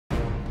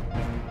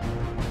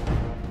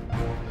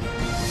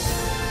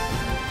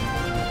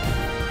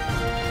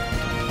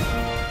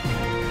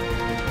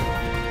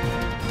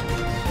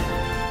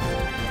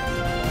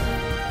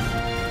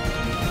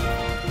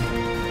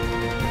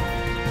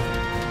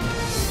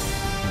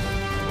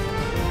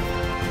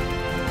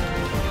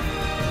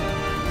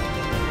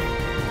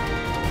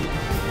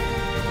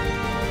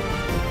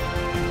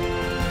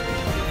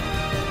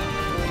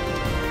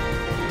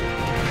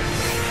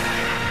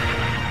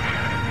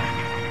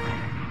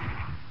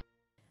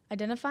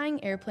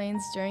Identifying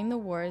airplanes during the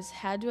wars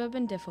had to have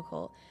been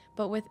difficult,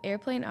 but with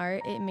airplane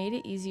art, it made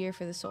it easier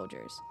for the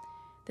soldiers.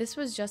 This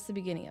was just the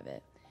beginning of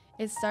it.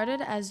 It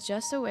started as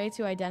just a way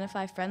to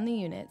identify friendly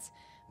units,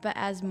 but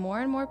as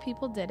more and more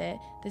people did it,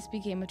 this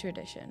became a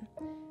tradition.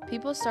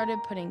 People started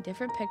putting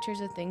different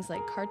pictures of things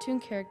like cartoon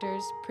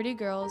characters, pretty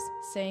girls,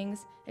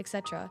 sayings,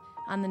 etc.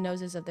 on the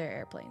noses of their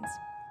airplanes.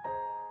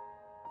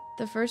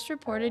 The first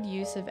reported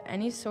use of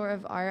any sort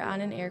of art on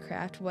an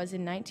aircraft was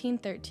in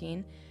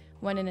 1913,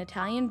 when an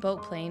Italian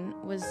boat plane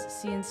was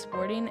seen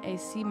sporting a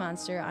sea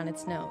monster on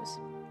its nose.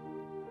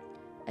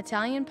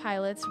 Italian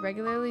pilots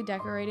regularly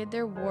decorated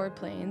their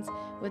warplanes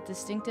with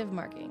distinctive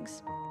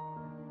markings.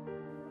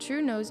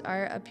 True nose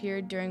art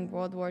appeared during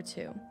World War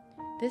II.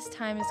 This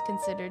time is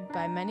considered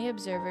by many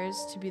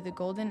observers to be the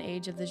golden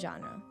age of the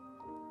genre.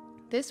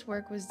 This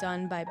work was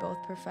done by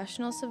both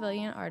professional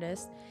civilian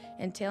artists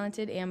and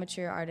talented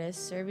amateur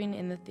artists serving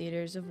in the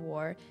theaters of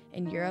war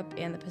in Europe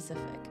and the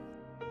Pacific.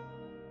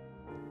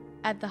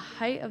 At the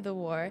height of the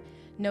war,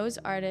 nose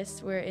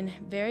artists were in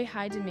very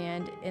high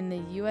demand in the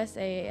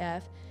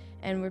USAAF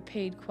and were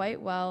paid quite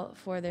well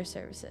for their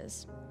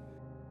services.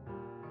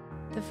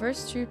 The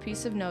first true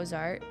piece of nose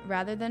art,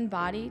 rather than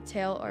body,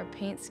 tail, or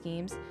paint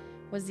schemes,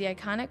 was the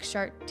iconic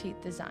shark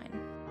teeth design.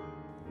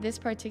 This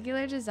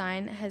particular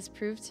design has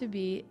proved to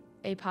be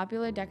a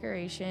popular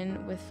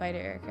decoration with fighter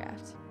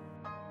aircraft.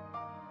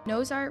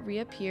 Nose art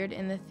reappeared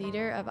in the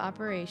theater of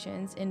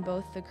operations in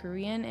both the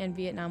Korean and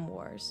Vietnam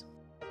Wars.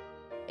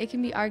 It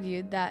can be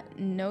argued that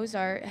nose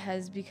art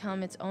has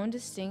become its own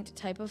distinct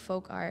type of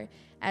folk art,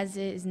 as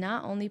it is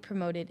not only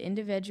promoted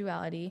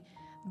individuality,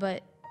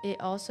 but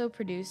it also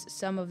produced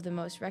some of the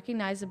most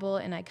recognizable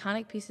and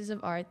iconic pieces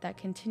of art that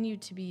continue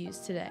to be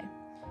used today.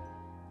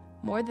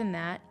 More than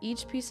that,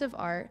 each piece of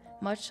art,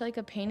 much like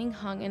a painting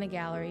hung in a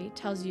gallery,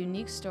 tells a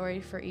unique story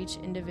for each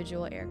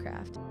individual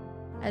aircraft.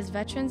 As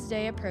Veterans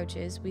Day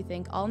approaches, we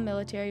thank all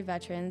military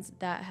veterans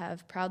that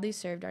have proudly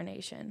served our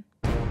nation.